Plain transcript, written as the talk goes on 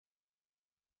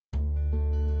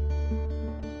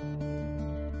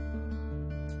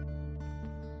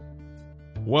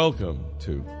Welcome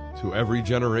to Every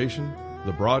Generation,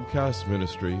 the broadcast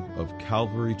ministry of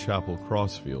Calvary Chapel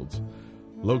Crossfields,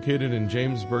 located in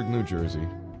Jamesburg, New Jersey,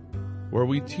 where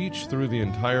we teach through the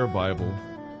entire Bible,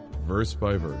 verse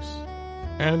by verse,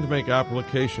 and make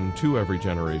application to every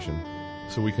generation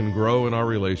so we can grow in our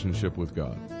relationship with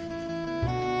God.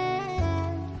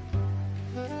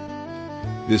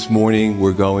 This morning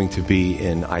we're going to be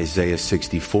in Isaiah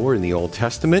 64 in the Old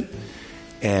Testament.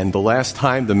 And the last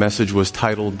time the message was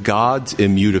titled, God's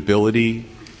Immutability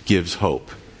Gives Hope.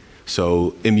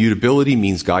 So immutability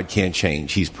means God can't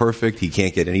change. He's perfect. He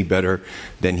can't get any better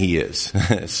than he is.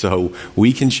 So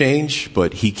we can change,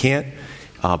 but he can't.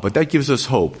 But that gives us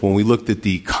hope. When we looked at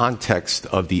the context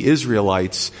of the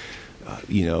Israelites,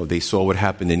 they saw what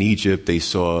happened in Egypt. They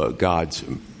saw God's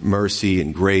mercy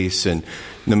and grace. And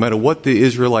no matter what the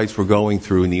Israelites were going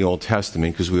through in the Old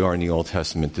Testament, because we are in the Old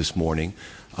Testament this morning,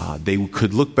 they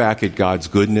could look back at God's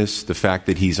goodness, the fact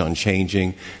that he's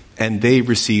unchanging, and they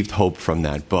received hope from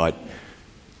that. But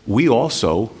we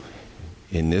also,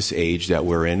 in this age that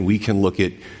we're in, we can look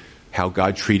at how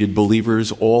God treated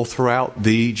believers all throughout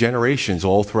the generations,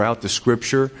 all throughout the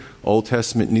Scripture, Old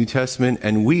Testament, New Testament,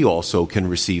 and we also can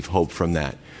receive hope from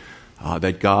that.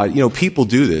 That God, people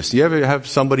do this. You ever have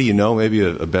somebody maybe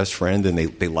a best friend, and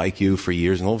they like you for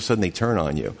years, and all of a sudden they turn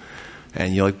on you.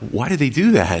 And you're like, why did they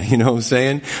do that? You know what I'm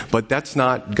saying? But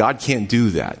God can't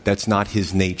do that. That's not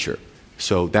his nature.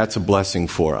 So that's a blessing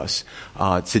for us.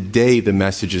 Today the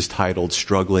message is titled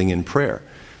Struggling in Prayer.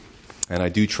 And I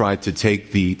do try to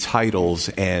take the titles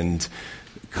and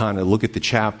kind of look at the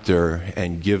chapter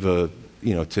and give I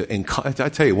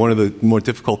tell you, one of the more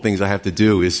difficult things I have to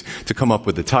do is to come up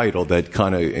with a title that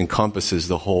kind of encompasses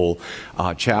the whole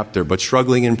chapter. But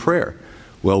struggling in prayer.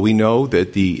 Well, we know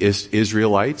that the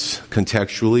Israelites,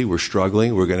 contextually, were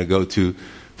struggling. We're going to go through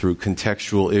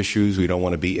contextual issues. We don't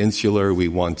want to be insular. We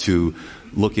want to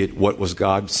look at what was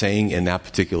God saying in that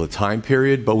particular time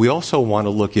period. But we also want to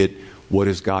look at what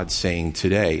is God saying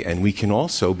today. And we can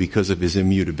also, because of his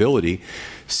immutability,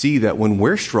 see that when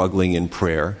we're struggling in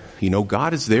prayer,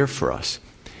 God is there for us.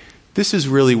 This is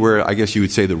really where I guess you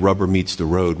would say the rubber meets the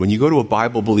road. When you go to a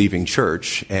Bible-believing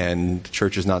church, and the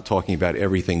church is not talking about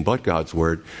everything but God's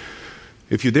Word,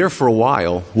 if you're there for a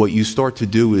while, what you start to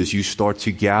do is you start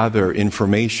to gather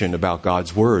information about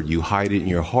God's Word. You hide it in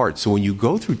your heart. So when you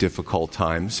go through difficult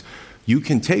times, you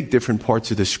can take different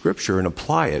parts of the Scripture and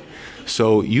apply it.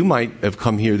 So you might have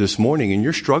come here this morning and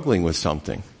you're struggling with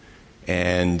something.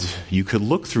 And you could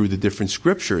look through the different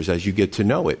scriptures as you get to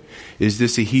know it. Is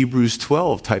this a Hebrews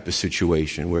 12 type of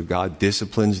situation where God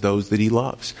disciplines those that he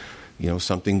loves?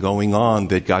 Something going on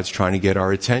that God's trying to get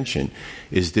our attention.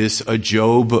 Is this a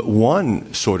Job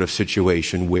 1 sort of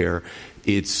situation where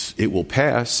it will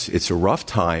pass, it's a rough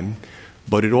time,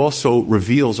 but it also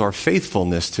reveals our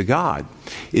faithfulness to God?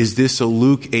 Is this a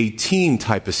Luke 18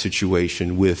 type of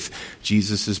situation with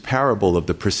Jesus' parable of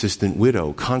the persistent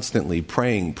widow, constantly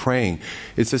praying?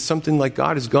 It's something like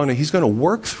God he's going to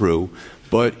work through,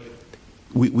 but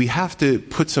we have to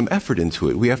put some effort into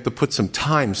it. We have to put some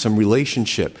time, some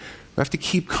relationship. We have to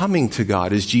keep coming to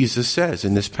God, as Jesus says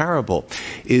in this parable.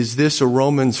 Is this a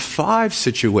Romans 5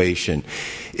 situation?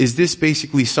 Is this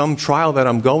basically some trial that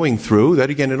I'm going through? That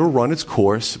again, it'll run its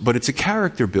course, but it's a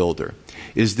character builder.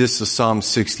 Is this a Psalm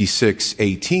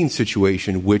 66:18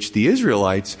 situation, which the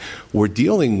Israelites were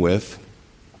dealing with?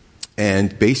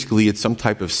 And basically it's some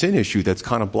type of sin issue that's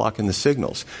kind of blocking the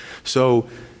signals. So,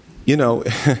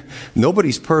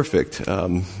 nobody's perfect.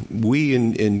 We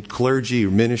in clergy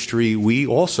or ministry, we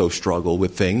also struggle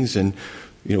with things, and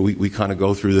we kind of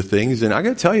go through the things. And I got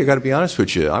to tell you, I got to be honest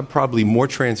with you, I'm probably more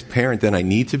transparent than I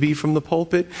need to be from the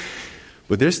pulpit.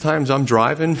 But there's times I'm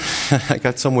driving, I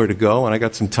got somewhere to go, and I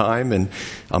got some time, and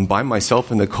I'm by myself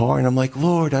in the car, and I'm like,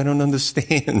 Lord, I don't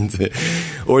understand.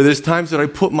 Or there's times that I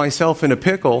put myself in a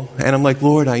pickle, and I'm like,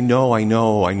 Lord, I know,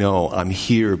 I'm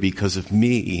here because of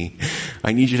me.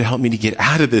 I need you to help me to get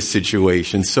out of this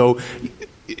situation. So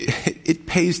it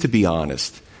pays to be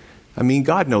honest. I mean,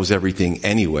 God knows everything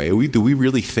anyway. Do we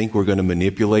really think we're going to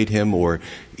manipulate him or,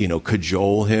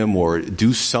 cajole him or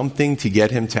do something to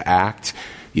get him to act?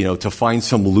 To find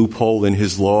some loophole in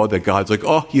his law that God's like,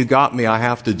 oh, you got me, I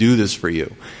have to do this for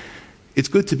you. It's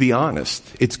good to be honest.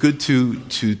 It's good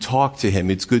to talk to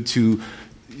him. It's good to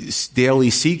daily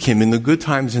seek him in the good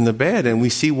times and the bad, and we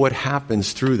see what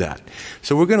happens through that.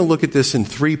 So we're going to look at this in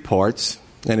 3 parts,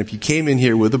 and if you came in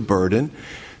here with a burden,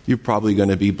 you're probably going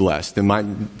to be blessed.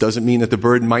 It doesn't mean that the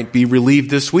burden might be relieved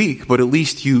this week, but at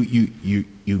least you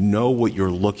know what you're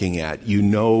looking at. You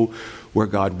know where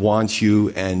God wants you,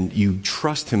 and you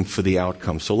trust him for the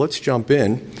outcome. So let's jump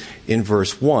in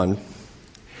verse 1.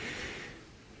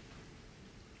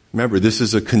 Remember, this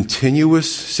is a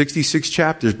continuous, 66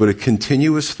 chapters, but a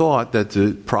continuous thought that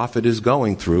the prophet is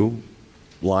going through,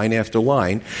 line after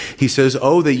line. He says,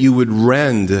 oh, that you would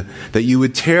rend, that you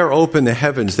would tear open the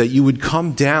heavens, that you would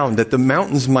come down, that the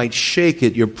mountains might shake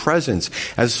at your presence,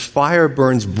 as fire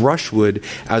burns brushwood,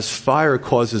 as fire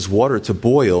causes water to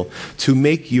boil, to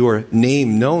make your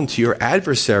name known to your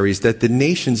adversaries, that the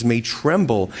nations may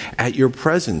tremble at your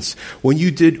presence. When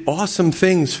you did awesome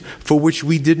things for which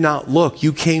we did not look,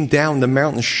 you came down, the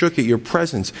mountains shook at your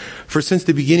presence. For since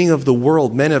the beginning of the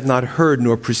world, men have not heard,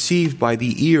 nor perceived by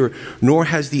the ear,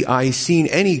 nor has the eye seen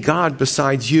any God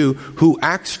besides you, who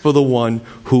acts for the one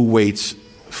who waits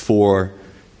for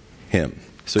him.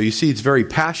 So you see, it's very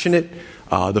passionate.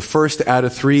 The first out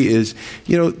of three is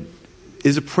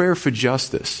a prayer for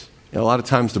justice. A lot of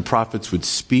times the prophets would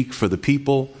speak for the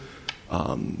people.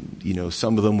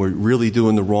 Some of them were really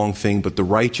doing the wrong thing, but the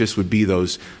righteous would be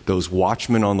those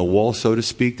watchmen on the wall, so to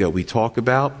speak, that we talk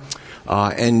about.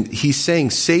 And he's saying,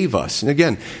 save us. And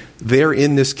again, they're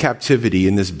in this captivity,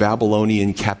 in this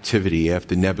Babylonian captivity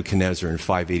after Nebuchadnezzar in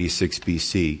 586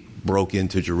 BC broke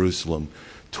into Jerusalem,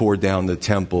 tore down the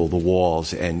temple, the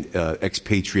walls, and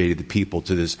expatriated the people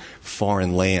to this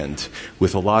foreign land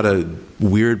with a lot of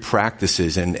weird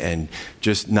practices and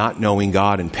just not knowing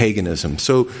God and paganism.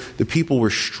 So the people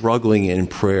were struggling in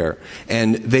prayer.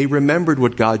 And they remembered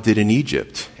what God did in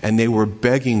Egypt, and they were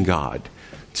begging God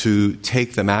to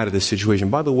take them out of this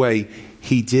situation. By the way,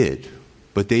 he did,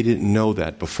 but they didn't know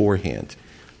that beforehand.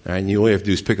 All right, and you all you have to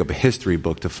do is pick up a history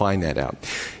book to find that out.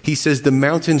 He says, the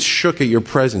mountains shook at your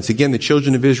presence. Again, the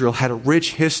children of Israel had a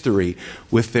rich history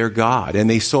with their God, and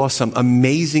they saw some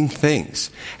amazing things.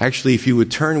 Actually, if you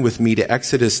would turn with me to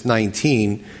Exodus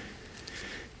 19,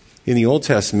 in the Old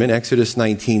Testament, Exodus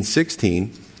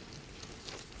 19:16,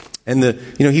 and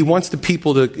he wants the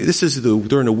people to,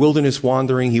 during the wilderness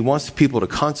wandering, he wants the people to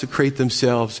consecrate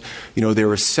themselves.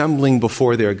 They're assembling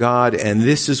before their God, and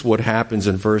this is what happens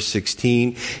in verse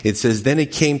 16. It says, then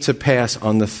it came to pass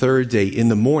on the third day in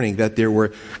the morning that there were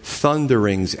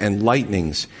thunderings and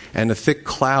lightnings and a thick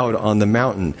cloud on the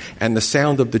mountain, and the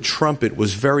sound of the trumpet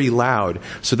was very loud,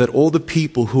 so that all the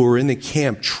people who were in the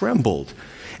camp trembled.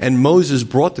 And Moses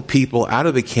brought the people out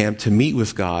of the camp to meet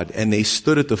with God, and they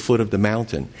stood at the foot of the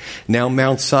mountain. Now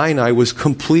Mount Sinai was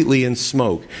completely in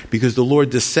smoke, because the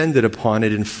Lord descended upon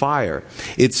it in fire.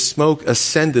 Its smoke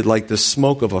ascended like the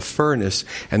smoke of a furnace,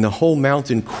 and the whole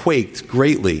mountain quaked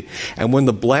greatly. And when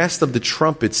the blast of the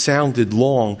trumpet sounded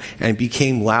long and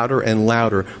became louder and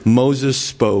louder, Moses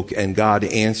spoke, and God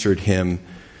answered him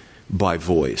by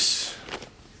voice.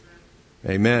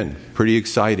 Amen. Pretty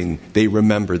exciting. They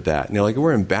remembered that. And they're like,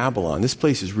 we're in Babylon. This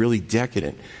place is really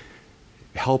decadent.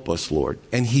 Help us, Lord.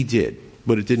 And he did,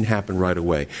 but it didn't happen right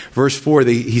away. Verse 4,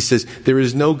 he says, there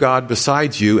is no God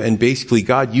besides you. And basically,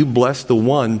 God, you bless the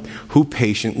one who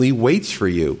patiently waits for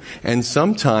you. And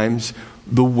sometimes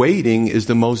the waiting is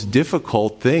the most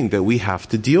difficult thing that we have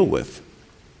to deal with,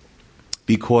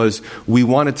 because we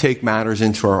want to take matters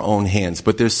into our own hands.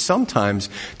 But there's sometimes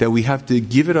that we have to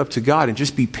give it up to God and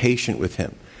just be patient with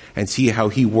him and see how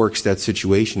he works that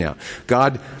situation out.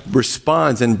 God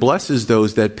responds and blesses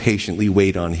those that patiently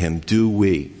wait on him. Do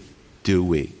we?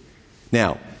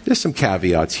 Now, there's some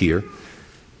caveats here.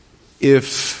 A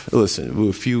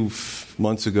few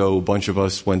months ago, a bunch of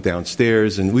us went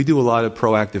downstairs, and we do a lot of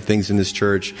proactive things in this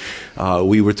church.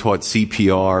 We were taught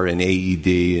CPR and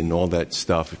AED and all that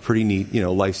stuff. Pretty neat,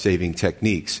 life-saving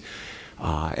techniques.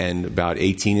 And about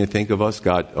 18, I think, of us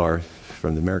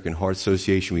from the American Heart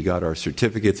Association, we got our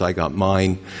certificates. I got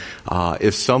mine.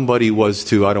 If somebody was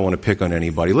to, I don't want to pick on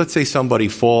anybody, let's say somebody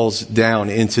falls down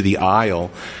into the aisle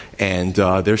and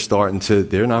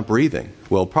they're not breathing.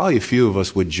 Well, probably a few of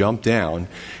us would jump down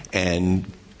and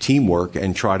teamwork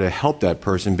and try to help that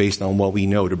person based on what we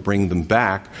know to bring them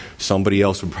back. Somebody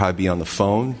else would probably be on the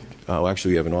phone.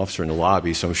 Actually, we have an officer in the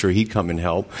lobby, so I'm sure he'd come and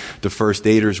help. The first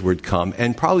aiders would come,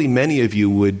 and probably many of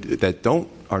you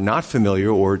are not familiar,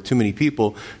 or too many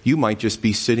people, you might just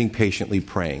be sitting patiently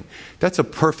praying. That's a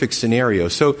perfect scenario.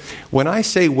 So when I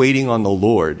say waiting on the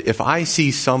Lord, if I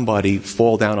see somebody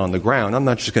fall down on the ground, I'm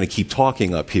not just going to keep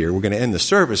talking up here. We're going to end the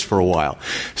service for a while.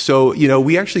 So,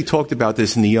 we actually talked about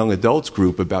this in the young adults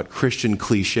group about Christian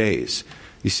cliches.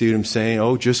 You see what I'm saying?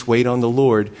 Oh, just wait on the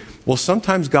Lord. Well,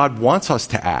 sometimes God wants us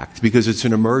to act because it's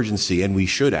an emergency and we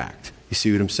should act. You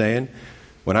see what I'm saying?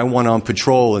 When I went on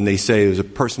patrol and they say there's a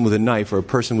person with a knife or a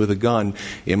person with a gun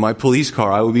in my police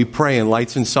car, I would be praying,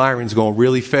 lights and sirens going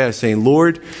really fast, saying,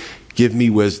 Lord, give me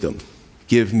wisdom.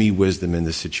 Give me wisdom in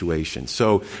this situation.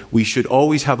 So we should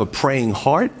always have a praying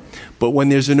heart, but when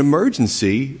there's an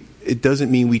emergency, it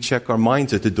doesn't mean we check our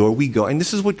minds at the door. We go, and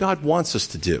this is what God wants us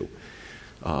to do.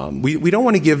 We don't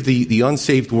want to give the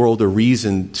unsaved world a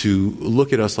reason to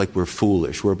look at us like we're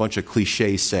foolish. We're a bunch of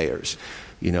cliche sayers.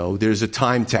 There's a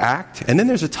time to act, and then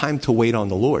there's a time to wait on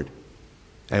the Lord.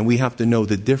 And we have to know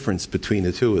the difference between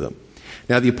the two of them.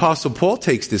 Now, the Apostle Paul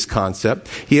takes this concept.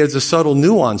 He adds a subtle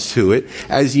nuance to it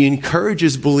as he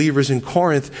encourages believers in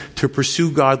Corinth to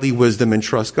pursue godly wisdom and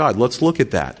trust God. Let's look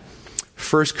at that.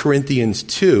 1 Corinthians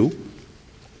 2.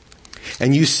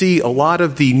 And you see a lot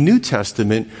of the New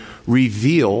Testament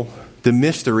reveal the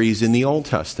mysteries in the Old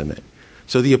Testament.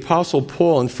 So the Apostle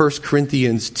Paul in 1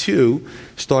 Corinthians 2,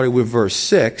 starting with verse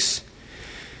 6,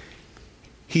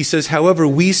 he says, "However,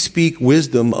 we speak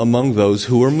wisdom among those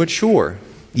who are mature,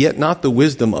 yet not the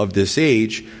wisdom of this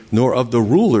age, nor of the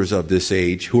rulers of this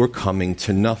age who are coming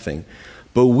to nothing.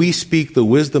 But we speak the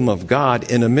wisdom of God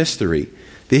in a mystery,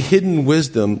 the hidden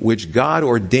wisdom which God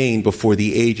ordained before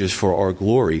the ages for our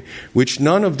glory, which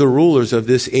none of the rulers of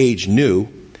this age knew.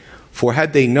 For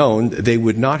had they known, they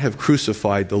would not have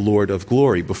crucified the Lord of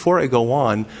glory." Before I go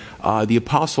on, the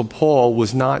Apostle Paul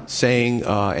was not saying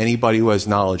anybody who has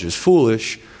knowledge is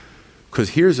foolish, because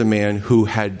here's a man who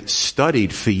had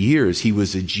studied for years. He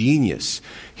was a genius.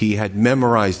 He had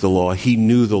memorized the law. He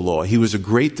knew the law. He was a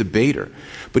great debater.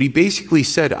 But he basically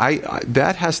said,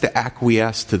 that has to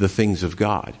acquiesce to the things of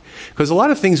God. Because a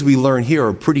lot of things we learn here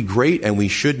are pretty great and we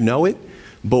should know it,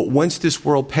 but once this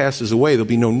world passes away, there'll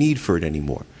be no need for it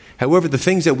anymore. However, the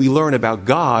things that we learn about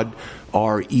God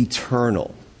are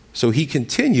eternal. So he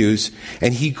continues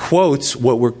and he quotes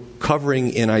what we're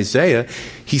covering in Isaiah.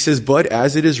 He says, "But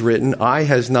as it is written, eye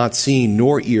has not seen,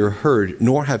 nor ear heard,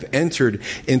 nor have entered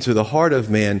into the heart of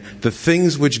man the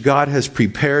things which God has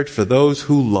prepared for those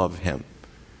who love him."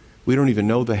 We don't even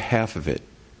know the half of it.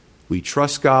 We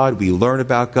trust God, we learn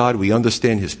about God, we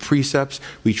understand his precepts,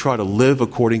 we try to live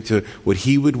according to what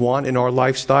he would want in our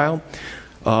lifestyle.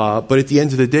 But at the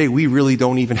end of the day, we really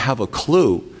don't even have a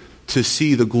clue to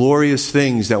see the glorious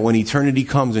things that when eternity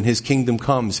comes and his kingdom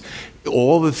comes,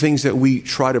 all the things that we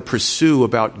try to pursue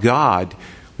about God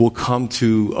will come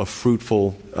to a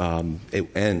fruitful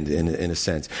end in a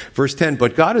sense. Verse 10,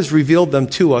 "But God has revealed them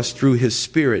to us through his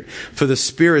Spirit. For the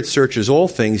Spirit searches all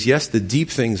things, yes, the deep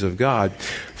things of God.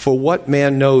 For what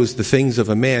man knows the things of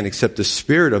a man except the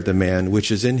spirit of the man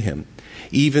which is in him?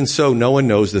 Even so, no one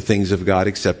knows the things of God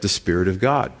except the Spirit of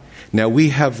God. Now we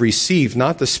have received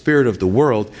not the spirit of the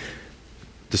world."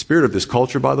 The spirit of this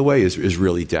culture, by the way, is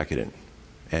really decadent.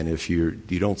 And if you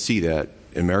don't see that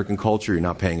in American culture, you're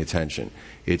not paying attention.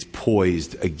 It's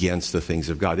poised against the things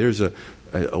of God. There's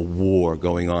a war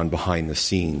going on behind the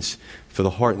scenes for the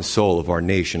heart and soul of our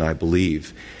nation, I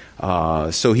believe.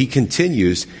 So he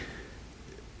continues,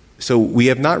 "So we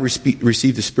have not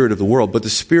received the spirit of the world, but the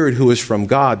Spirit who is from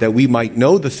God, that we might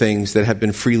know the things that have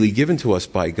been freely given to us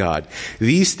by God.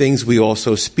 These things we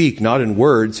also speak, not in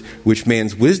words which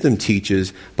man's wisdom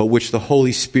teaches, but which the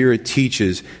Holy Spirit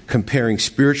teaches, comparing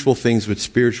spiritual things with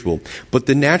spiritual. But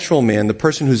the natural man, the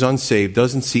person who's unsaved,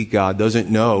 doesn't seek God,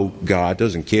 doesn't know God,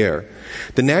 doesn't care.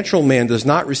 The natural man does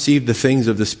not receive the things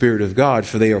of the Spirit of God,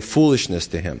 for they are foolishness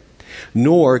to him.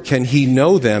 Nor can he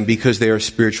know them because they are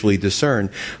spiritually discerned.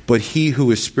 But he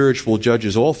who is spiritual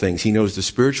judges all things." He knows the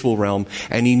spiritual realm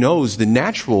and he knows the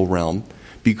natural realm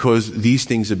because these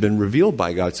things have been revealed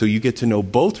by God. So you get to know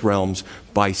both realms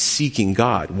by seeking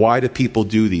God. Why do people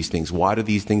do these things? Why do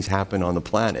these things happen on the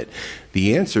planet?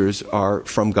 The answers are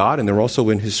from God and they're also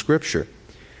in his scripture.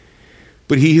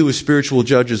 "But he who is spiritual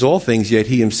judges all things, yet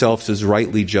he himself is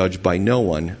rightly judged by no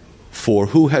one. For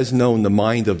who has known the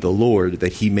mind of the Lord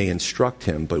that he may instruct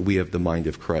him? But we have the mind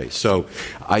of Christ." So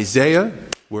Isaiah,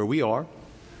 where we are,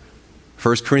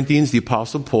 1 Corinthians, the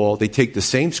Apostle Paul, they take the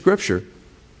same scripture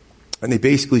and they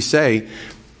basically say,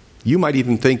 you might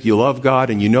even think you love God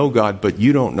and you know God, but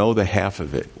you don't know the half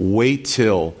of it. Wait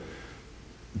till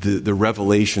the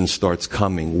revelation starts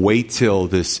coming. Wait till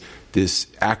this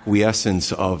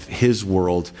acquiescence of his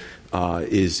world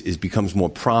becomes more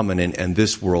prominent, and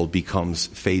this world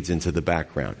fades into the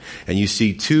background. And you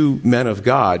see two men of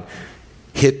God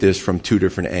hit this from two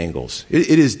different angles.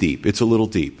 It is deep. It's a little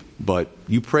deep, but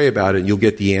you pray about it and you'll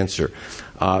get the answer.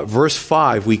 Verse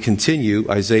 5, we continue,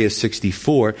 Isaiah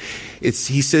 64.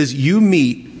 He says, "You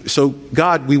meet," so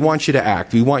God, we want you to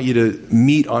act. We want you to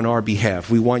meet on our behalf.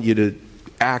 We want you to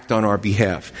act on our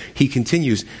behalf. He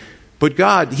continues, "But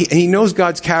God," he knows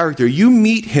God's character, "you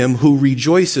meet him who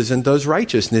rejoices and does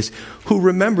righteousness, who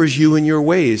remembers you in your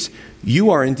ways.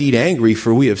 You are indeed angry,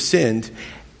 for we have sinned,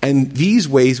 and these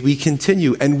ways we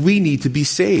continue, and we need to be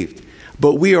saved.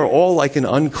 But we are all like an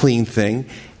unclean thing,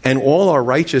 and all our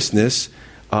righteousness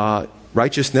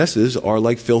righteousnesses are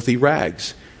like filthy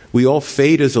rags. We all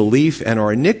fade as a leaf, and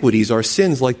our iniquities, our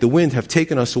sins, like the wind, have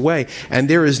taken us away. And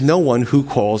there is no one who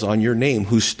calls on your name,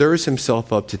 who stirs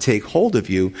himself up to take hold of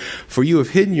you. For you have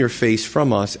hidden your face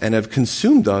from us and have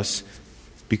consumed us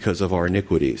because of our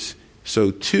iniquities.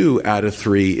 So 2 out of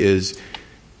 3 is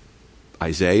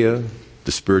Isaiah,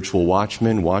 the spiritual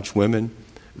watchmen, watchwomen.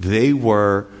 They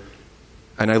were,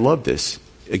 and I love this,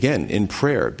 again, in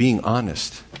prayer, being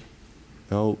honest.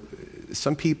 You know,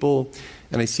 some people,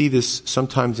 and I see this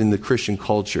sometimes in the Christian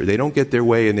culture, they don't get their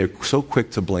way and they're so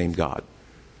quick to blame God.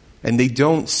 And they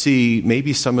don't see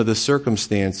maybe some of the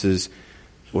circumstances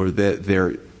or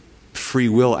their free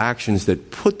will actions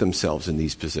that put themselves in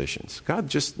these positions. God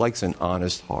just likes an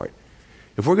honest heart.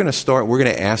 If we're going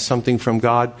to ask something from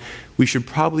God, we should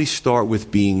probably start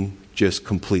with being just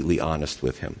completely honest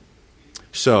with him.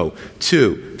 So,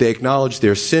 2, they acknowledge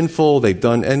they're sinful, they've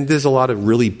done, and there's a lot of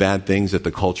really bad things that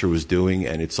the culture was doing,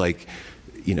 and it's like,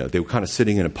 you know, they were kind of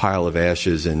sitting in a pile of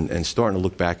ashes and starting to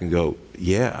look back and go,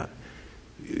 yeah,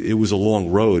 it was a long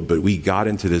road, but we got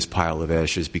into this pile of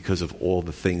ashes because of all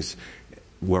the things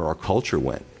where our culture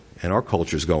went, and our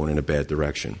culture's going in a bad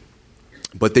direction.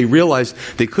 But they realized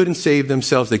they couldn't save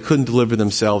themselves, they couldn't deliver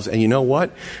themselves, and you know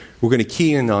what? We're going to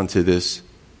key in onto this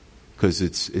because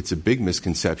it's a big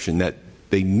misconception that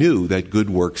they knew that good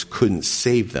works couldn't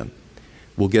save them.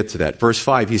 We'll get to that. Verse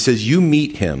 5, he says, you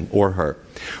meet him or her,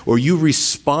 or you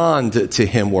respond to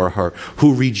him or her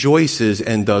who rejoices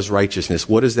and does righteousness.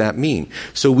 What does that mean?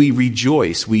 So we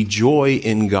rejoice, we joy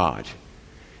in God.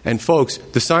 And folks,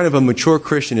 the sign of a mature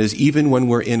Christian is even when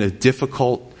we're in a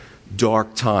difficult,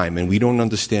 dark time and we don't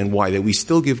understand why, that we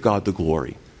still give God the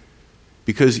glory.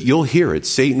 Because you'll hear it.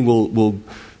 Satan will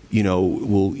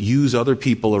use other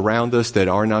people around us that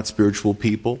are not spiritual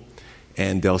people,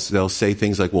 and they'll say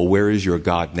things like, well, where is your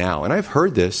God now? And I've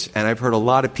heard this, and I've heard a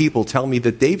lot of people tell me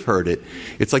that they've heard it.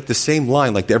 It's like the same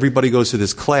line, like everybody goes to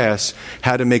this class,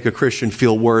 how to make a Christian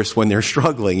feel worse when they're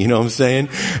struggling, you know what I'm saying?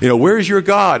 You know, where is your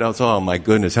God? I was, oh my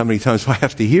goodness, how many times do I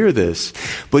have to hear this?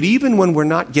 But even when we're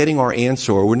not getting our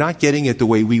answer, or we're not getting it the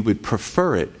way we would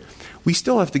prefer it, we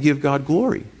still have to give God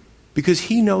glory. Because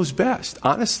he knows best.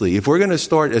 Honestly, if we're going to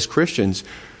start as Christians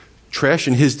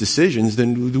trashing his decisions,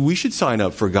 then we should sign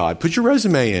up for God. Put your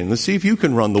resume in. Let's see if you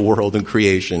can run the world and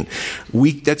creation.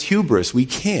 That's hubris. We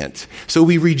can't. So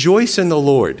we rejoice in the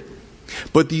Lord.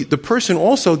 But the person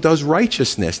also does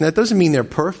righteousness. And that doesn't mean they're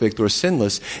perfect or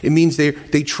sinless. It means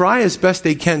they try as best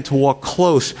they can to walk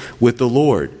close with the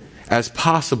Lord as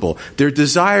possible. Their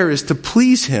desire is to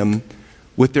please him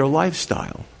with their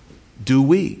lifestyle. Do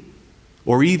we?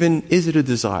 Or even, is it a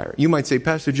desire? You might say,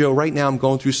 Pastor Joe, right now I'm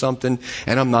going through something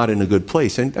and I'm not in a good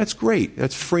place. And that's great.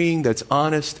 That's freeing. That's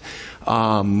honest.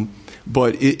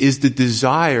 But it is the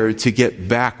desire to get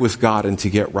back with God and to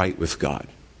get right with God.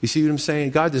 You see what I'm saying?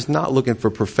 God is not looking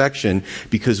for perfection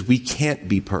because we can't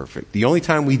be perfect. The only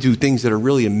time we do things that are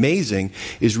really amazing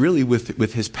is really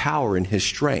with his power and his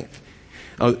strength.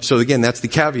 So again, that's the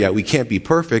caveat. We can't be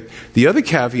perfect. The other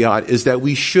caveat is that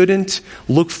we shouldn't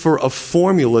look for a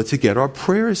formula to get our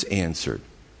prayers answered.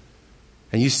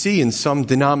 And you see in some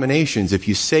denominations, if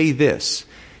you say this,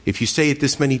 if you say it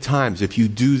this many times, if you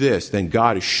do this, then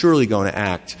God is surely going to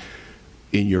act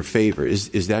in your favor.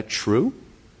 Is that true?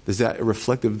 Is that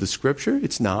reflective of the Scripture?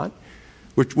 It's not.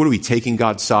 What are we, taking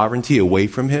God's sovereignty away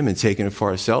from him and taking it for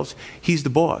ourselves? He's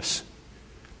the boss.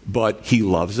 But he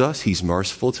loves us. He's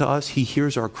merciful to us. He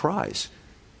hears our cries,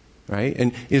 right?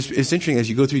 And it's interesting, as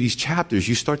you go through these chapters,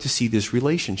 you start to see this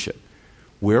relationship.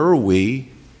 Where are we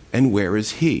and where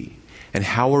is he? And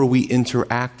how are we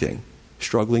interacting?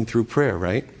 Struggling through prayer,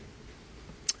 right?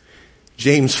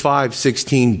 James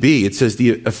 5:16b, it says,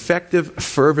 the effective,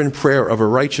 fervent prayer of a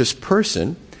righteous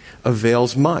person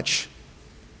avails much.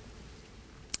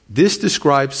 This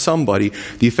describes somebody,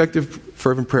 the effective,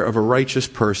 fervent prayer of a righteous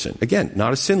person. Again,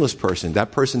 not a sinless person.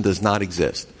 That person does not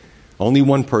exist. Only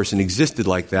one person existed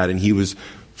like that, and he was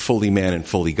fully man and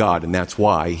fully God, and that's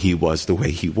why he was the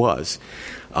way he was.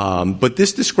 But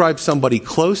this describes somebody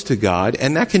close to God,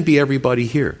 and that can be everybody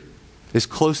here. As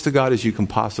close to God as you can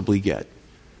possibly get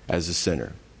as a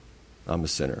sinner. I'm a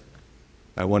sinner.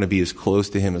 I want to be as close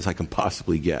to him as I can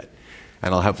possibly get.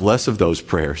 And I'll have less of those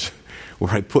prayers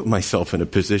where I put myself in a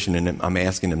position and I'm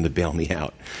asking him to bail me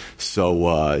out.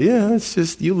 So, it's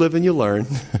just, you live and you learn.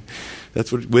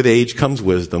 That's what, with age comes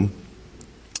wisdom.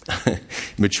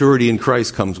 Maturity in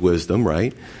Christ comes wisdom,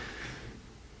 right?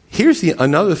 Here's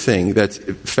another thing that's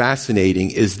fascinating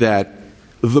is that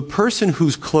the person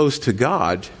who's close to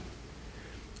God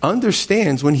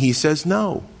understands when he says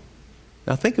no.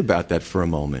 Now think about that for a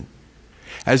moment.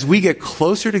 As we get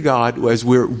closer to God, as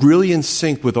we're really in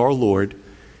sync with our Lord,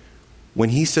 when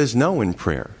he says no in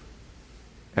prayer,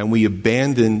 and we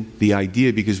abandon the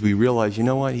idea because we realize, you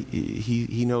know what,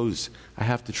 he knows I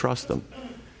have to trust him.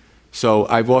 So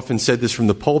I've often said this from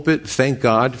the pulpit, thank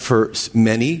God for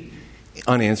many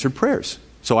unanswered prayers.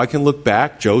 So I can look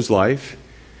back, Joe's life,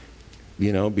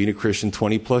 being a Christian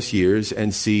 20 plus years,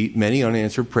 and see many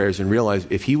unanswered prayers and realize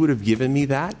if he would have given me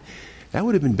that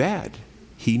would have been bad.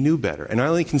 He knew better. And I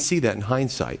only can see that in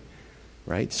hindsight,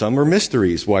 right? Some are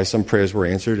mysteries why some prayers were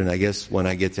answered, and I guess when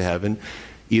I get to heaven,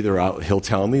 either he'll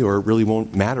tell me or it really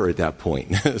won't matter at that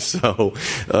point. So,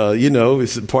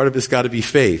 part of it's got to be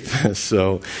faith.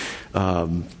 So,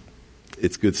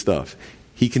 it's good stuff.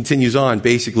 He continues on.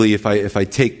 Basically, if I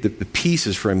take the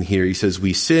pieces from here, he says,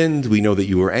 we sinned. We know that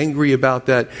you were angry about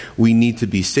that. We need to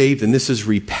be saved. And this is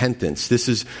repentance. This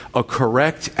is a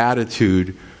correct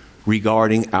attitude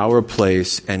regarding our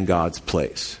place and God's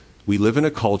place. We live in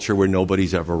a culture where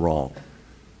nobody's ever wrong.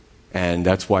 And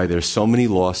that's why there's so many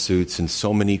lawsuits and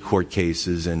so many court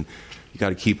cases, and you got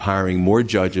to keep hiring more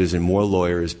judges and more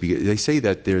lawyers. They say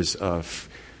that there's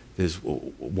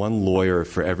one lawyer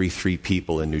for every 3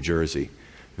 people in New Jersey.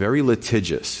 Very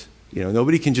litigious.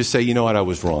 Nobody can just say, you know what, I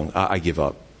was wrong. I give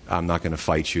up. I'm not going to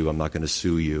fight you. I'm not going to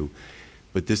sue you.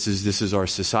 But this is our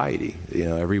society.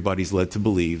 Everybody's led to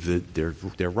believe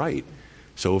that they're right.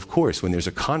 So of course, when there's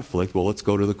a conflict, well, let's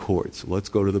go to the courts. Let's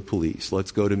go to the police.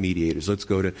 Let's go to mediators.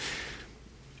 Do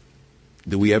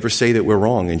we ever say that we're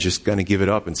wrong and just kind of give it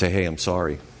up and say, hey, I'm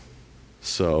sorry?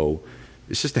 So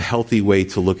it's just a healthy way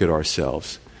to look at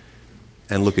ourselves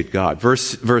and look at God.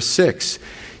 Verse 6,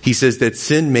 he says that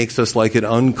sin makes us like an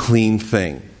unclean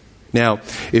thing. Now,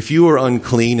 if you were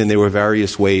unclean and there were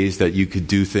various ways that you could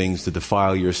do things to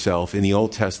defile yourself, in the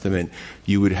Old Testament,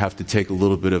 you would have to take a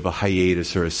little bit of a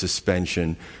hiatus or a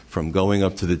suspension from going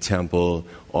up to the temple,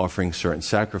 offering certain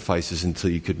sacrifices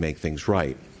until you could make things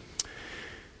right.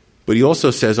 But he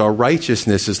also says our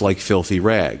righteousness is like filthy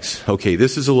rags. Okay,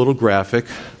 this is a little graphic,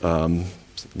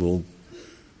 little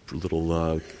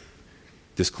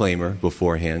disclaimer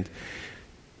beforehand.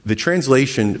 The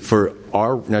translation for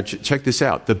now check this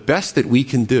out, the best that we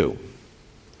can do.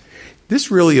 This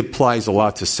really applies a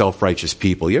lot to self-righteous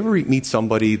people. You ever meet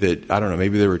somebody that, I don't know,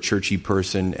 maybe they're a churchy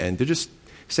person and they're just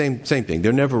same thing.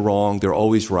 They're never wrong. They're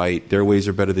always right. Their ways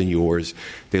are better than yours.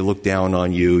 They look down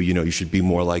on you. You should be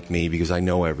more like me because I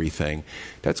know everything.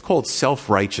 That's called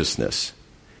self-righteousness.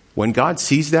 When God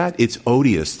sees that, it's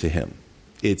odious to him.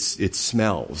 It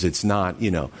smells. It's not,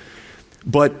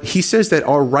 But he says that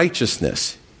our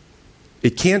righteousness,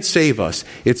 it can't save us.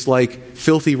 It's like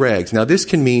filthy rags. Now, this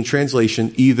can mean,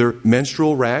 translation, either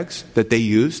menstrual rags that they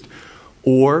used,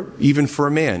 or even for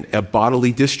a man, a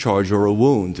bodily discharge or a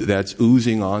wound that's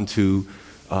oozing onto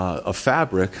a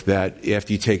fabric that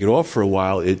after you take it off for a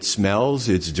while, it smells,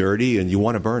 it's dirty, and you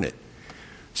want to burn it.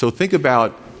 So think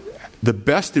about the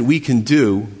best that we can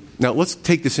do. Now, let's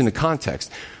take this into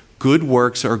context. Good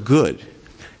works are good.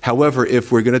 However,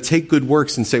 if we're going to take good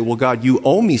works and say, well, God, you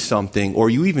owe me something, or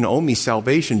you even owe me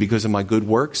salvation because of my good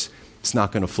works, it's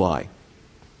not going to fly.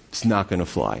 It's not going to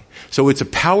fly. So it's a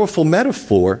powerful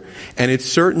metaphor, and it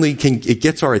certainly it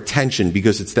gets our attention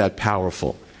because it's that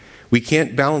powerful. We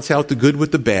can't balance out the good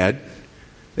with the bad.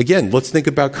 Again, let's think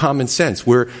about common sense.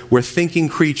 We're thinking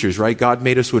creatures, right? God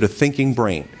made us with a thinking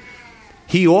brain.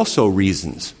 He also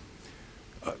reasons.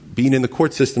 Being in the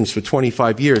court systems for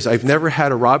 25 years, I've never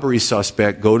had a robbery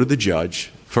suspect go to the judge.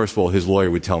 First of all, his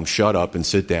lawyer would tell him, shut up and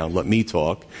sit down, let me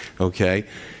talk, okay?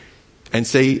 And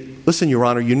say, listen, Your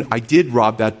Honor, I did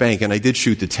rob that bank and I did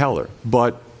shoot the teller,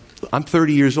 but I'm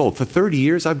 30 years old. For 30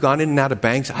 years, I've gone in and out of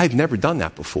banks. I've never done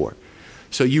that before.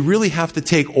 So you really have to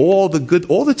take all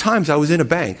the times I was in a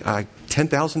bank,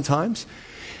 10,000 times.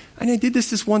 And I did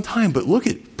this one time, but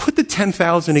put the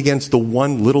 10,000 against the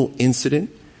one little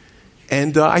incident.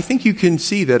 And I think you can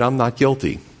see that I'm not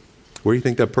guilty. Where do you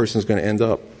think that person's going to end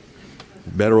up?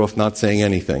 Better off not saying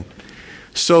anything.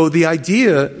 So the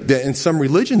idea that, and some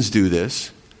religions do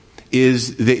this,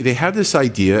 is they have this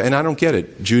idea, and I don't get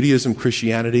it. Judaism,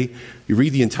 Christianity, you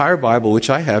read the entire Bible, which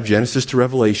I have, Genesis to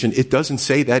Revelation, it doesn't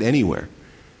say that anywhere.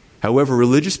 However,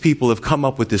 religious people have come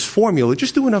up with this formula,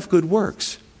 just do enough good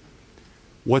works.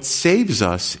 What saves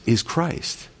us is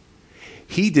Christ.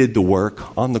 He did the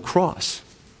work on the cross.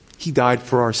 He died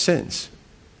for our sins.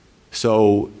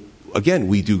 So, again,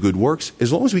 we do good works.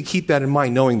 As long as we keep that in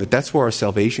mind, knowing that that's where our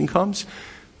salvation comes,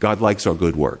 God likes our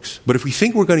good works. But if we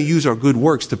think we're going to use our good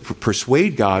works to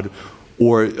persuade God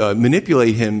or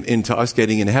manipulate him into us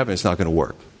getting into heaven, it's not going to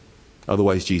work.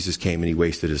 Otherwise, Jesus came and he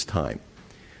wasted his time.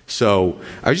 So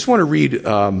I just want to read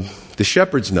the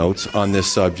shepherd's notes on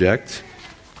this subject.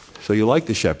 So you like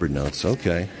the shepherd notes,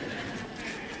 okay.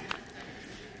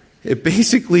 It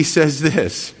basically says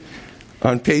this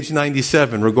on page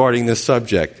 97 regarding this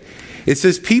subject. It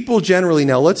says people generally,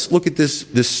 now let's look at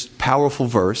this powerful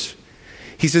verse.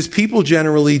 He says people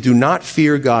generally do not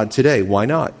fear God today. Why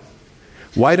not?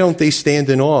 Why don't they stand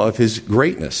in awe of his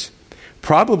greatness?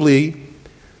 Probably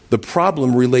the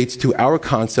problem relates to our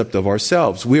concept of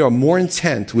ourselves. We are more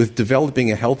intent with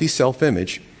developing a healthy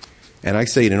self-image, and I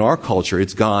say it in our culture,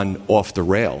 it's gone off the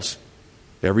rails.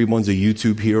 Everyone's a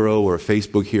YouTube hero or a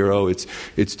Facebook hero.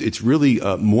 It's really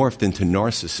morphed into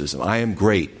narcissism. I am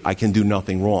great. I can do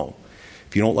nothing wrong.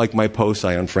 If you don't like my posts,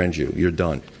 I unfriend you. You're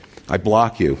done. I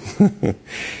block you.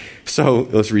 So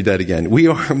let's read that again. We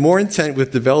are more intent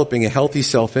with developing a healthy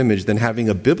self-image than having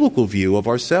a biblical view of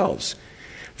ourselves.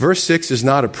 Verse 6 is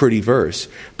not a pretty verse,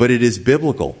 but it is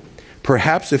biblical.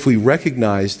 Perhaps if we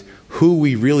recognized who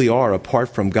we really are apart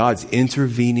from God's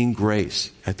intervening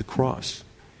grace at the cross,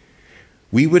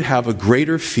 we would have a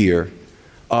greater fear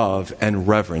of and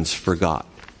reverence for God.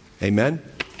 Amen?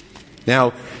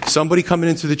 Now, somebody coming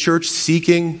into the church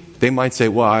seeking, they might say,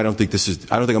 well, I don't think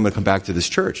I'm going to come back to this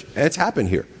church. And it's happened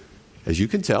here. As you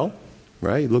can tell,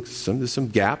 right? Look, there's some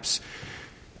gaps.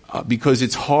 Because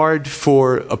it's hard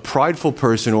for a prideful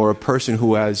person or a person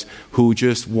who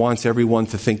just wants everyone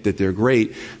to think that they're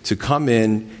great to come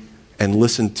in and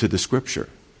listen to the scripture.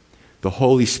 The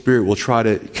Holy Spirit will try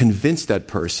to convince that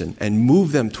person and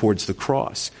move them towards the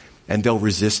cross, and they'll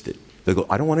resist it. They'll go,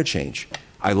 I don't want to change.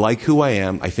 I like who I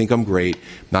am. I think I'm great.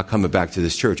 I'm not coming back to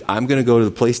this church. I'm going to go to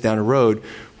the place down the road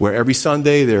where every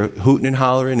Sunday they're hooting and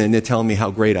hollering and they're telling me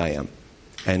how great I am.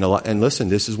 And listen,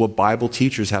 this is what Bible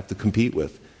teachers have to compete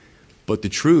with. But the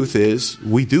truth is,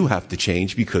 we do have to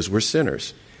change because we're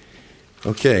sinners.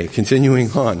 Okay,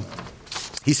 continuing on.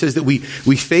 He says that we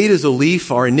fade as a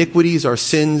leaf, our iniquities, our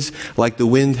sins, like the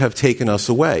wind, have taken us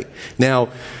away. Now,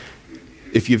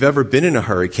 if you've ever been in a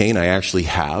hurricane, I actually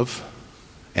have,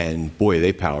 and boy, are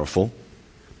they powerful.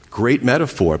 Great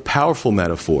metaphor, powerful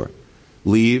metaphor.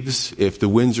 Leaves, if the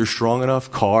winds are strong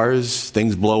enough, cars,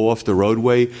 things blow off the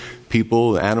roadway,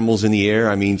 people, animals in the air.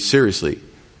 I mean, seriously,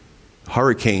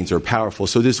 hurricanes are powerful.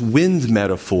 So this wind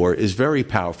metaphor is very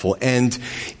powerful. And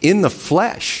in the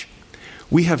flesh,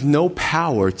 we have no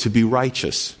power to be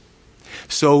righteous.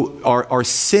 So our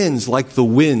sins, like the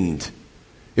wind,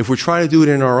 if we're trying to do it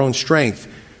in our own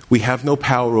strength, we have no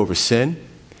power over sin.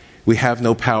 We have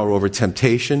no power over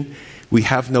temptation. We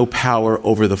have no power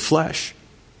over the flesh.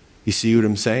 You see what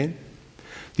I'm saying?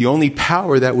 The only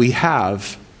power that we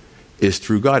have is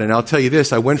through God. And I'll tell you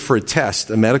this, I went for a test,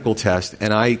 a medical test,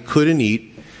 and I couldn't eat.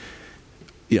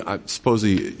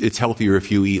 Supposedly it's healthier if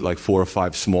you eat like 4 or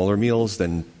 5 smaller meals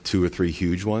than 2 or 3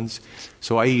 huge ones.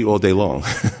 So I eat all day long.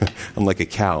 I'm like a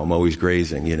cow. I'm always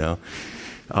grazing, you know.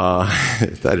 I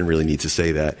didn't really need to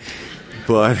say that.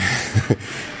 But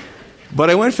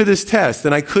I went for this test,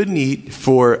 and I couldn't eat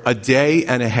for a day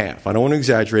and a half. I don't want to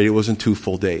exaggerate. It wasn't 2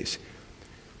 full days.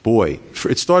 Boy,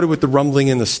 it started with the rumbling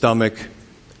in the stomach.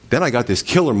 Then I got this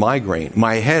killer migraine.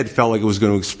 My head felt like it was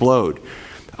going to explode.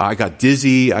 I got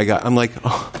dizzy. I'm like,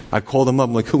 oh, I called them up.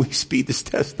 I'm like, can we speed this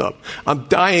test up? I'm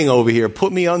dying over here.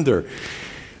 Put me under.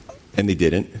 And they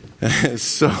didn't.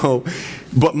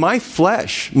 But my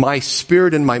flesh, my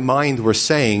spirit and my mind were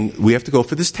saying, we have to go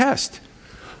for this test.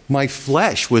 My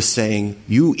flesh was saying,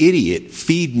 you idiot,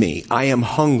 feed me. I am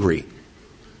hungry.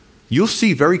 You'll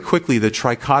see very quickly the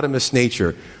trichotomous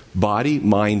nature, body,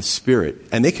 mind, spirit.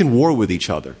 And they can war with each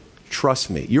other. Trust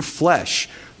me. Your flesh,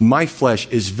 my flesh,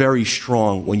 is very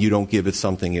strong when you don't give it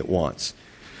something it wants.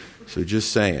 So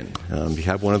just saying. If you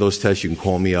have one of those tests, you can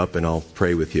call me up and I'll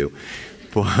pray with you.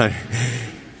 But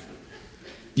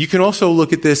you can also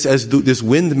look at this as this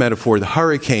wind metaphor, the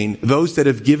hurricane, those that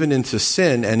have given into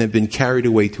sin and have been carried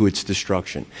away to its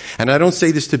destruction. And I don't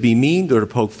say this to be mean or to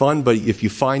poke fun, but if you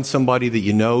find somebody that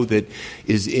you know that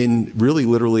is in really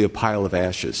literally a pile of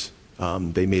ashes,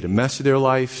 they made a mess of their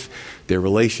life, their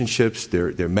relationships,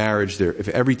 their marriage, if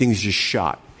everything's just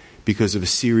shot because of a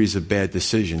series of bad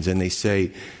decisions, and they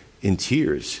say in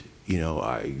tears, you know,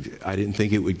 I didn't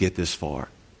think it would get this far.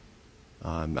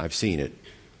 I've seen it.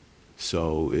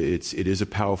 So it is a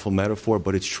powerful metaphor,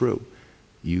 but it's true.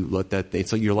 You let that,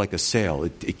 it's like you're like a sail.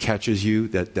 It catches you,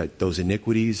 that those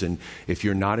iniquities, and if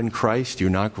you're not in Christ,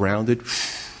 you're not grounded,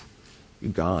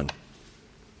 you're gone.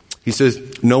 He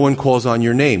says, no one calls on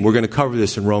your name. We're going to cover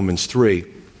this in Romans 3.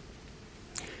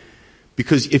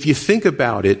 Because if you think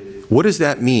about it, what does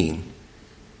that mean?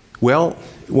 Well,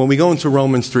 when we go into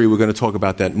Romans 3, we're going to talk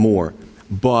about that more.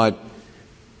 But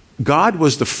God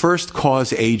was the first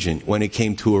cause agent when it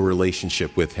came to a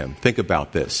relationship with him. Think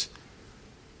about this.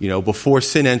 Before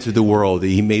sin entered the world,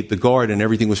 he made the garden,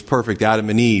 everything was perfect. Adam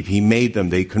and Eve, he made them,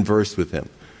 they conversed with him.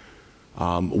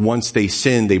 Once they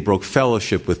sinned, they broke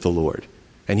fellowship with the Lord.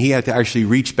 And he had to actually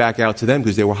reach back out to them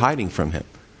because they were hiding from him.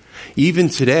 Even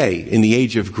today, in the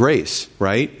age of grace,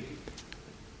 right?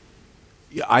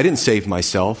 I didn't save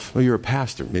myself. Well, you're a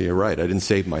pastor. You're right. I didn't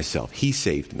save myself. He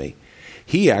saved me.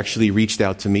 He actually reached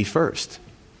out to me first.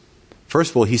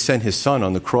 First of all, he sent his son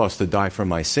on the cross to die for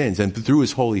my sins. And through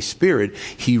his Holy Spirit,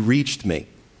 he reached me.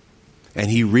 And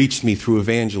he reached me through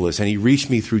evangelists. And he reached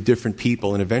me through different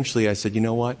people. And eventually I said, you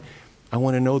know what? I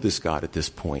want to know this God at this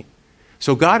point.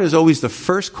 So God is always the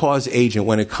first cause agent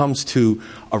when it comes to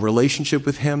a relationship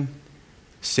with him,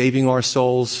 saving our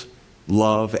souls,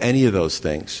 love, any of those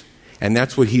things. And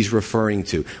that's what he's referring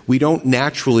to. We don't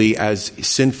naturally, as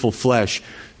sinful flesh,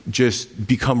 just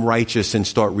become righteous and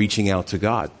start reaching out to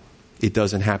God. It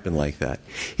doesn't happen like that.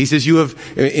 He says,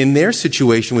 in their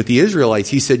situation with the Israelites,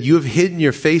 he said, you have hidden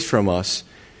your face from us.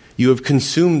 You have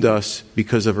consumed us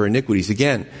because of our iniquities.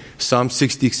 Again, Psalm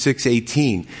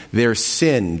 66:18, their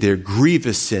sin, their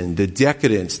grievous sin, the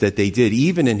decadence that they did,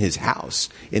 even in his house,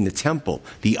 in the temple,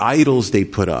 the idols they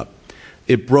put up.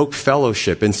 It broke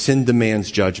fellowship, and sin demands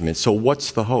judgment. So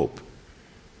what's the hope?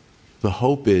 The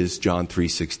hope is John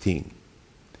 3:16.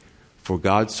 For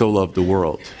God so loved the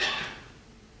world.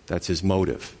 That's his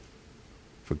motive.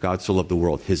 For God so loved the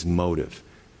world, his motive.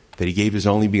 That he gave his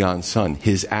only begotten son,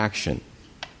 his action.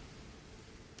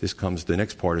 The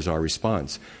next part is our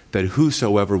response. That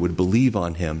whosoever would believe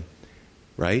on him,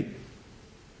 right?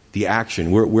 The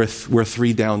action, we're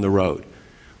 3 down the road,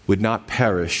 would not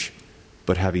perish,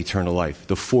 but have eternal life.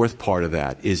 The fourth part of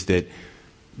that is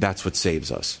that's what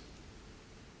saves us.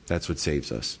 That's what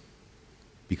saves us.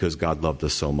 Because God loved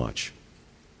us so much.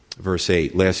 Verse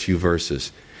 8, last few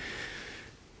verses.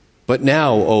 But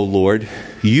now, O Lord,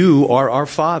 you are our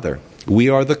Father. We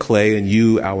are the clay and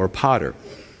you our potter.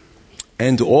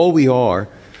 And all we are,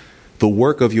 the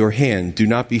work of your hand. Do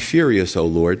not be furious, O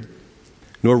Lord,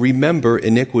 nor remember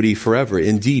iniquity forever.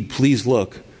 Indeed, please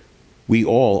look, we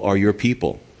all are your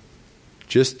people.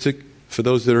 For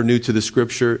those that are new to the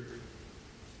scripture,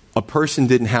 a person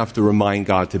didn't have to remind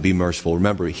God to be merciful.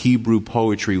 Remember, Hebrew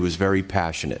poetry was very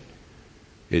passionate.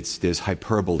 There's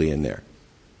hyperbole in there,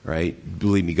 right?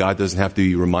 Believe me, God doesn't have to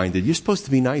be reminded, you're supposed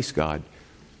to be nice, God.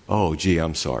 Oh, gee,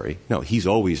 I'm sorry. No, he's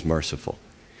always merciful.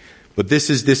 But this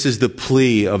is the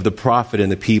plea of the prophet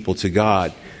and the people to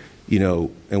God, and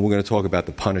we're going to talk about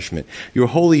the punishment. Your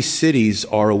holy cities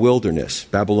are a wilderness.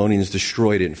 Babylonians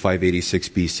destroyed it in 586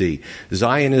 BC.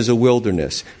 Zion is a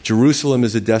wilderness. Jerusalem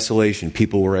is a desolation.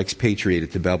 People were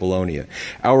expatriated to Babylonia.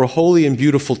 Our holy and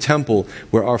beautiful temple,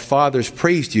 where our fathers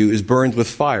praised you, is burned with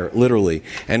fire, literally.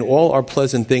 And all our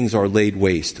pleasant things are laid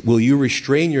waste. Will you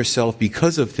restrain yourself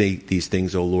because of these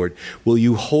things, O Lord? Will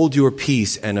you hold your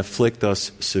peace and afflict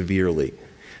us severely?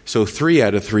 So 3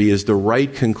 out of 3 is the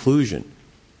right conclusion.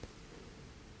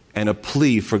 And a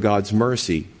plea for God's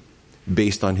mercy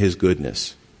based on his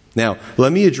goodness. Now,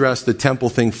 let me address the temple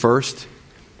thing first,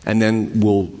 and then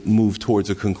we'll move towards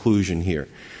a conclusion here.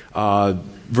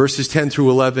 Verses 10 through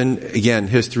 11, again,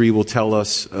 history will tell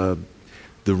us the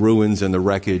ruins and the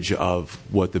wreckage of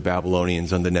what the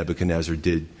Babylonians under Nebuchadnezzar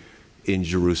did in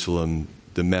Jerusalem,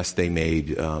 the mess they made.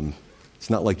 It's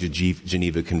not like the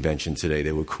Geneva Convention today.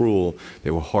 They were cruel,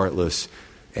 they were heartless,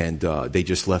 and they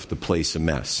just left the place a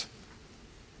mess.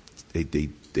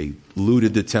 They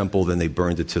looted the temple, then they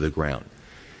burned it to the ground.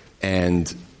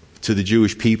 And to the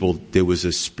Jewish people, there was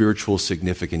a spiritual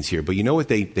significance here. But you know what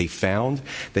they found?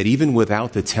 That even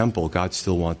without the temple, God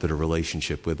still wanted a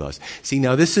relationship with us. See,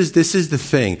 now this is the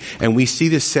thing. And we see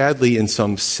this sadly in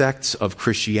some sects of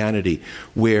Christianity,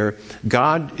 where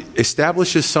God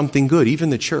establishes something good,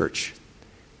 even the church.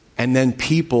 And then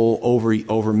people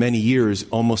over many years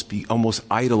almost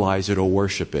idolize it or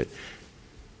worship it.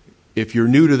 If you're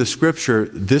new to the scripture,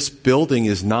 this building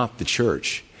is not the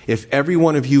church. If every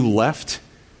one of you left,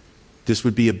 this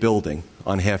would be a building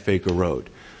on Half Acre Road.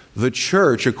 The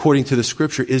church, according to the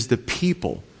scripture, is the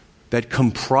people that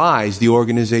comprise the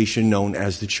organization known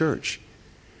as the church.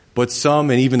 But some,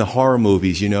 and even the horror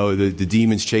movies, the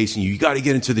demons chasing you got to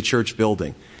get into the church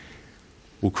building.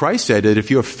 Well, Christ said that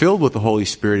if you're filled with the Holy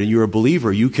Spirit and you're a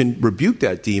believer, you can rebuke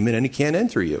that demon and it can't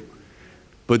enter you.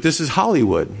 But this is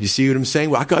Hollywood. You see what I'm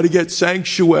saying? Well, I got to get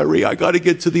sanctuary. I got to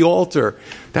get to the altar.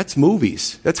 That's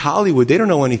movies. That's Hollywood. They don't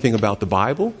know anything about the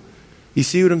Bible. You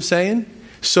see what I'm saying?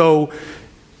 So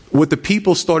what the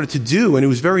people started to do, and it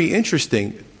was very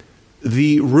interesting,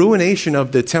 the ruination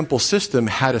of the temple system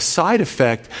had a side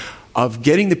effect of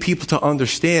getting the people to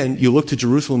understand, you look to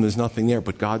Jerusalem, there's nothing there,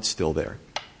 but God's still there.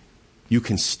 you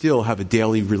can still have a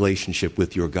daily relationship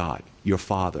with your God, your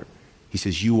Father. He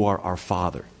says, you are our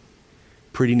Father.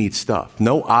 Pretty neat stuff.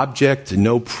 No object,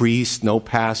 no priest, no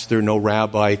pastor, no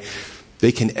rabbi.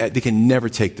 They can never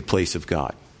take the place of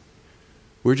God.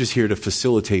 We're just here to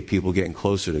facilitate people getting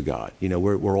closer to God. You know,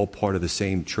 we're all part of the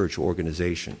same church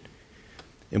organization.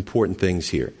 Important things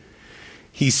here.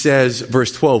 He says,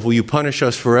 verse 12, will you punish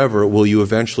us forever? Will you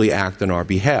eventually act on our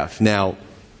behalf? Now,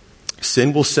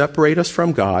 sin will separate us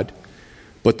from God,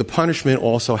 but the punishment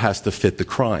also has to fit the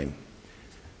crime.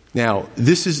 Now,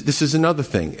 this is another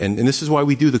thing, and this is why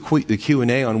we do the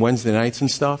Q&A on Wednesday nights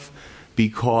and stuff,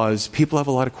 because people have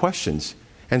a lot of questions.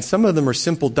 And some of them are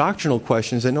simple doctrinal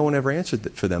questions that no one ever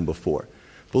answered for them before.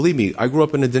 Believe me, I grew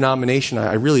up in a denomination,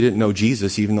 I really didn't know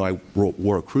Jesus, even though I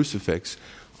wore a crucifix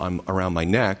around my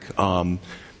neck. You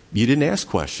didn't ask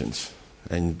questions,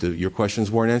 and your questions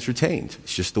weren't entertained.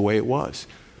 It's just the way it was.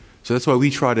 So that's why we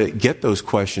try to get those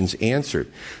questions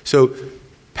answered. So,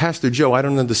 Pastor Joe, I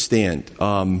don't understand.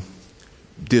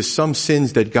 There's some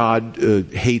sins that God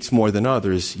hates more than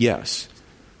others, yes.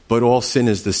 But all sin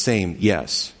is the same,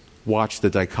 yes. Watch the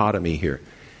dichotomy here.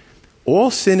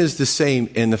 All sin is the same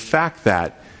in the fact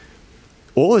that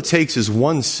all it takes is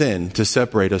one sin to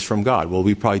separate us from God. Well,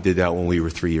 we probably did that when we were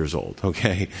 3 years old,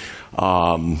 okay?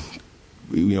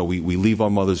 We leave our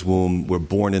mother's womb, we're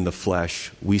born in the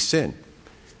flesh, we sin.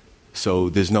 So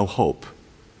there's no hope.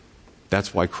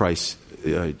 That's why Christ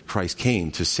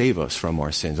came to save us from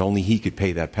our sins. Only He could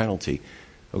pay that penalty.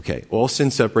 Okay, all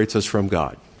sin separates us from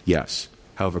God, yes.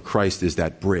 However, Christ is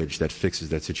that bridge that fixes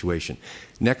that situation.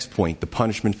 Next point, the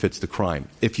punishment fits the crime.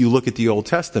 If you look at the Old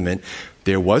Testament,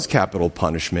 there was capital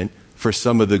punishment. For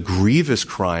some of the grievous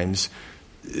crimes,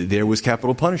 there was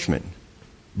capital punishment.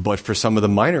 But for some of the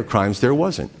minor crimes, there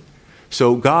wasn't.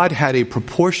 So God had a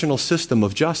proportional system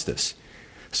of justice.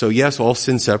 So yes, all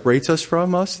sin separates us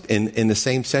from us. In the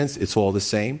same sense, it's all the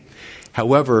same.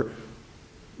 However,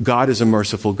 God is a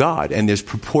merciful God, and there's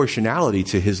proportionality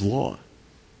to His law.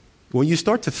 When you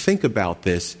start to think about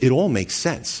this, it all makes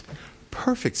sense.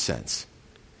 Perfect sense.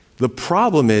 The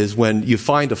problem is when you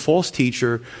find a false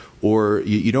teacher or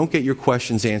you don't get your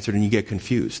questions answered and you get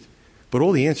confused. But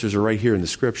all the answers are right here in the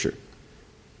Scripture.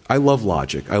 I love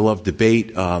logic. I love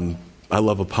debate. I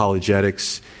love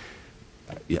apologetics.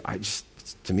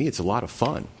 To me, it's a lot of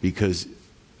fun because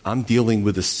I'm dealing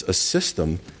with a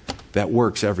system that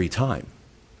works every time,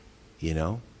 you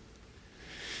know?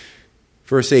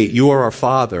 Verse 8, you are our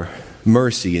Father,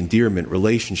 mercy, endearment,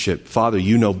 relationship. Father,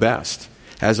 you know best.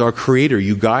 As our Creator,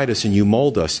 you guide us and you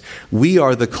mold us. We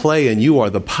are the clay and you are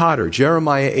the potter.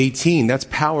 Jeremiah 18, that's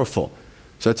powerful.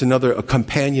 So that's a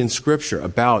companion scripture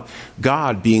about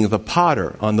God being the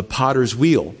potter on the potter's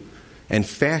wheel and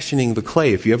fashioning the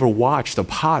clay. If you ever watched a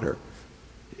potter,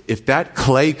 if that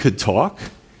clay could talk,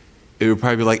 it would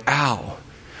probably be like, ow,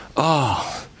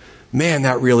 oh, man,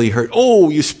 that really hurt. Oh,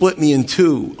 you split me in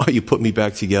two. Oh, you put me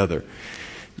back together.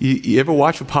 You ever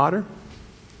watch a potter?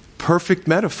 Perfect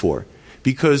metaphor.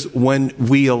 Because when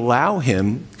we allow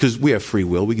Him, because we have free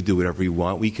will, we could do whatever we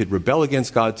want. We could rebel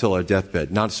against God till our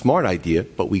deathbed. Not a smart idea,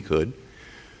 but we could.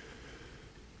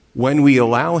 When we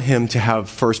allow Him to have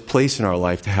first place in our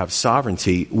life, to have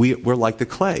sovereignty, we're like the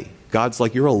clay. God's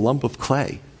like, you're a lump of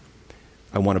clay.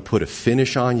 I want to put a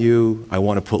finish on you. I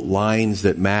want to put lines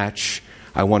that match.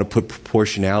 I want to put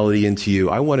proportionality into you.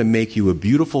 I want to make you a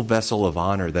beautiful vessel of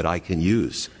honor that I can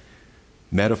use.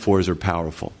 Metaphors are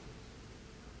powerful.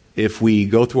 If we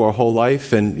go through our whole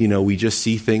life and, we just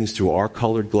see things through our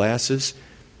colored glasses,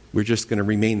 we're just going to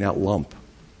remain that lump.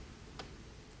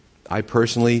 I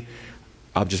personally,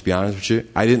 I'll just be honest with you,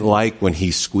 I didn't like when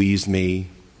He squeezed me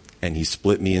and He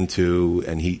split me in two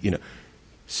and He,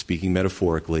 speaking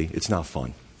metaphorically, it's not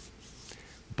fun.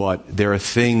 But there are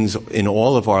things in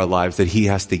all of our lives that He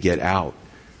has to get out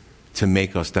to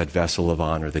make us that vessel of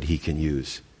honor that He can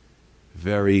use.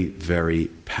 Very, very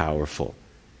powerful.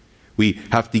 We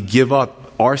have to give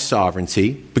up our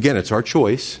sovereignty. Again, it's our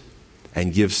choice.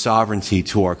 And give sovereignty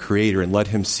to our Creator and let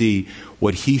Him see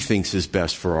what He thinks is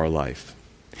best for our life.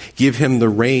 Give Him the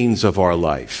reins of our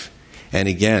life. And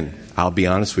again, I'll be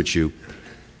honest with you,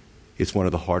 it's one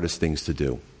of the hardest things to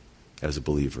do as a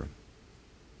believer.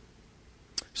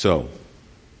 So,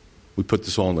 we put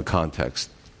this all in the context.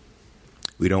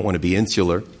 We don't want to be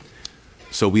insular.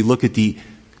 So we look at the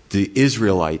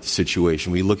Israelite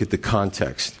situation. We look at the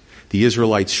context. The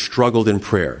Israelites struggled in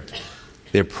prayer.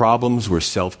 Their problems were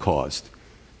self-caused.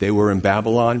 They were in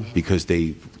Babylon because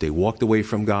they walked away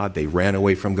from God. They ran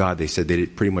away from God. They said they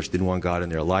pretty much didn't want God in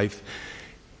their life.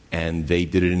 And they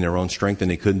did it in their own strength, and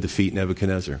they couldn't defeat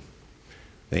Nebuchadnezzar.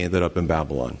 They ended up in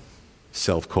Babylon.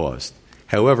 Self-caused.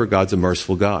 However, God's a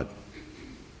merciful God.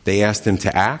 They asked him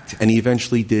to act, and he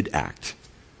eventually did act.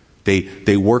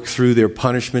 They worked through their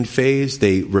punishment phase.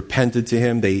 They repented to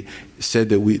him. They said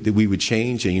that we would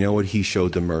change, and you know what? He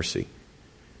showed them mercy.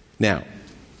 Now,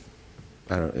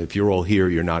 I don't know, if you're all here,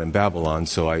 you're not in Babylon,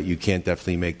 so you can't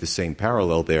definitely make the same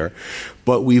parallel there.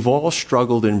 But we've all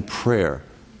struggled in prayer,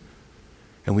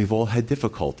 and we've all had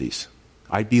difficulties.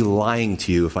 I'd be lying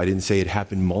to you if I didn't say it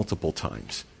happened multiple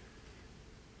times.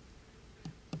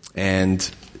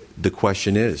 And the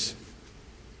question is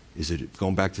it,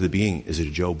 going back to the beginning, is it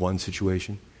a Job 1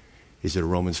 situation? Is it a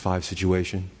Romans 5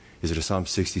 situation? Is it a Psalm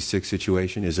 66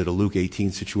 situation? Is it a Luke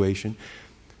 18 situation?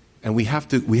 And we have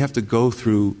to go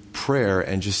through prayer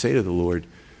and just say to the Lord,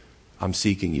 I'm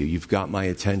seeking you. You've got my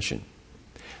attention.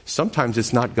 Sometimes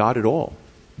it's not God at all.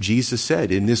 Jesus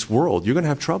said, in this world, you're going to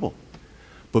have trouble.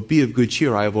 But be of good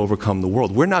cheer, I have overcome the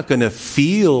world. We're not going to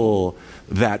feel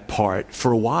that part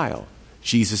for a while.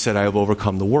 Jesus said, I have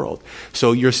overcome the world.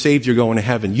 So you're saved, you're going to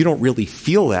heaven. You don't really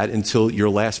feel that until your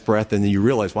last breath, and then you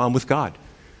realize, well, I'm with God.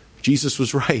 Jesus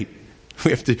was right.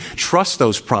 We have to trust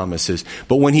those promises.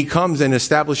 But when he comes and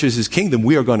establishes his kingdom,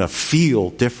 we are going to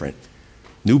feel different.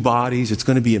 New bodies, it's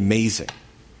going to be amazing.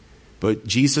 But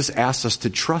Jesus asks us to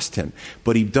trust him.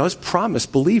 But he does promise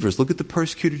believers. Look at the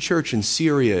persecuted church in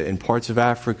Syria, in parts of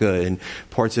Africa, in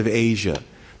parts of Asia.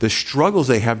 The struggles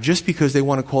they have just because they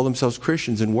want to call themselves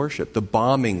Christians and worship. The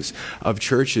bombings of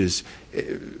churches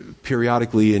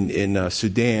periodically in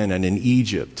Sudan and in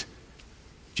Egypt.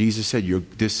 Jesus said,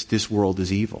 this world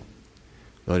is evil.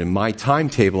 But in my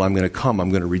timetable, I'm going to come.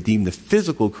 I'm going to redeem the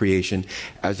physical creation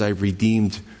as I've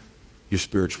redeemed your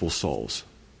spiritual souls.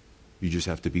 You just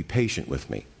have to be patient with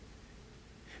me.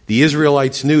 The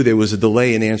Israelites knew there was a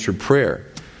delay in answered prayer.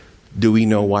 Do we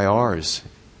know why ours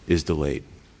is delayed?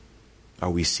 Are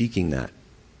we seeking that?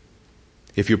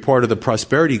 If you're part of the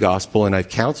prosperity gospel, and I've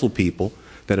counseled people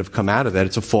that have come out of that,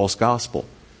 it's a false gospel.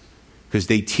 Because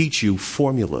they teach you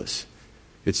formulas.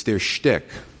 It's their shtick.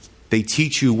 They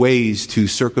teach you ways to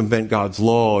circumvent God's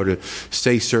law or to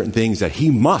say certain things that he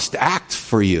must act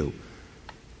for you.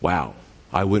 Wow,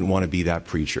 I wouldn't want to be that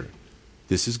preacher.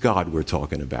 This is God we're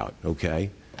talking about,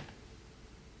 okay?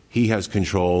 He has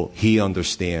control. He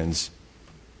understands.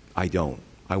 I don't.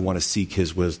 I want to seek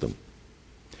his wisdom.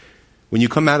 When you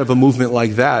come out of a movement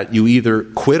like that, you either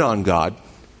quit on God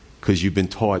because you've been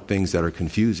taught things that are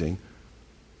confusing.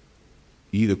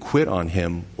 You either quit on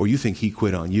him or you think he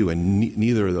quit on you, and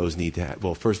neither of those need to happen.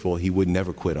 Well, first of all, he would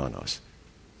never quit on us.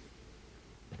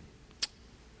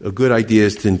 A good idea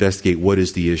is to investigate what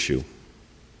is the issue.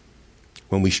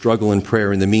 When we struggle in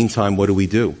prayer, in the meantime, what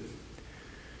do?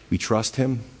 We trust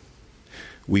him.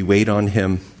 We wait on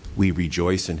him. We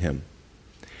rejoice in him.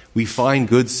 We find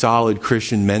good, solid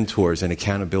Christian mentors and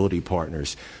accountability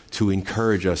partners to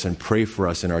encourage us and pray for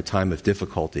us in our time of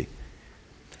difficulty.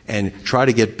 And try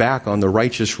to get back on the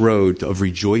righteous road of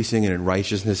rejoicing and in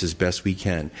righteousness as best we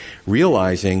can.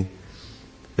 Realizing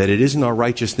that it isn't our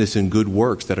righteousness and good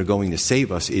works that are going to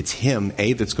save us. It's him,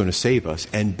 A, that's going to save us,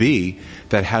 and B,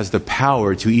 that has the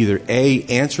power to either A,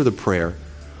 answer the prayer,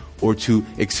 or to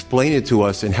explain it to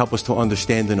us and help us to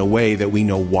understand in a way that we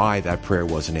know why that prayer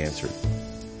wasn't answered.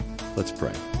 Let's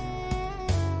pray.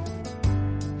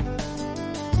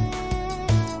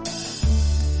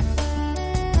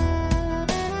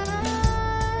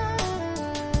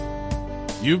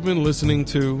 You've been listening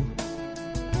to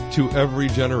Every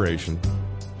Generation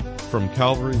from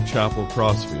Calvary Chapel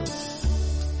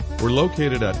Crossfields. We're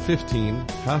located at 15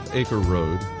 Half Acre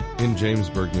Road in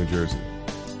Jamesburg, New Jersey.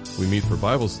 We meet for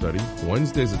Bible study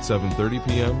Wednesdays at 7:30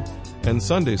 p.m. and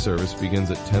Sunday service begins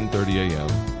at 10:30 a.m.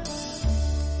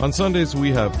 On Sundays,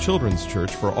 we have children's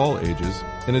church for all ages,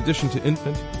 in addition to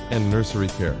infant and nursery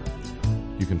care.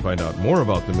 You can find out more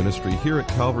about the ministry here at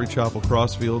Calvary Chapel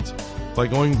Crossfields by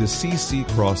going to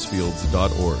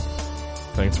cccrossfields.org.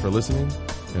 Thanks for listening,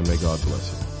 and may God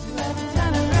bless you.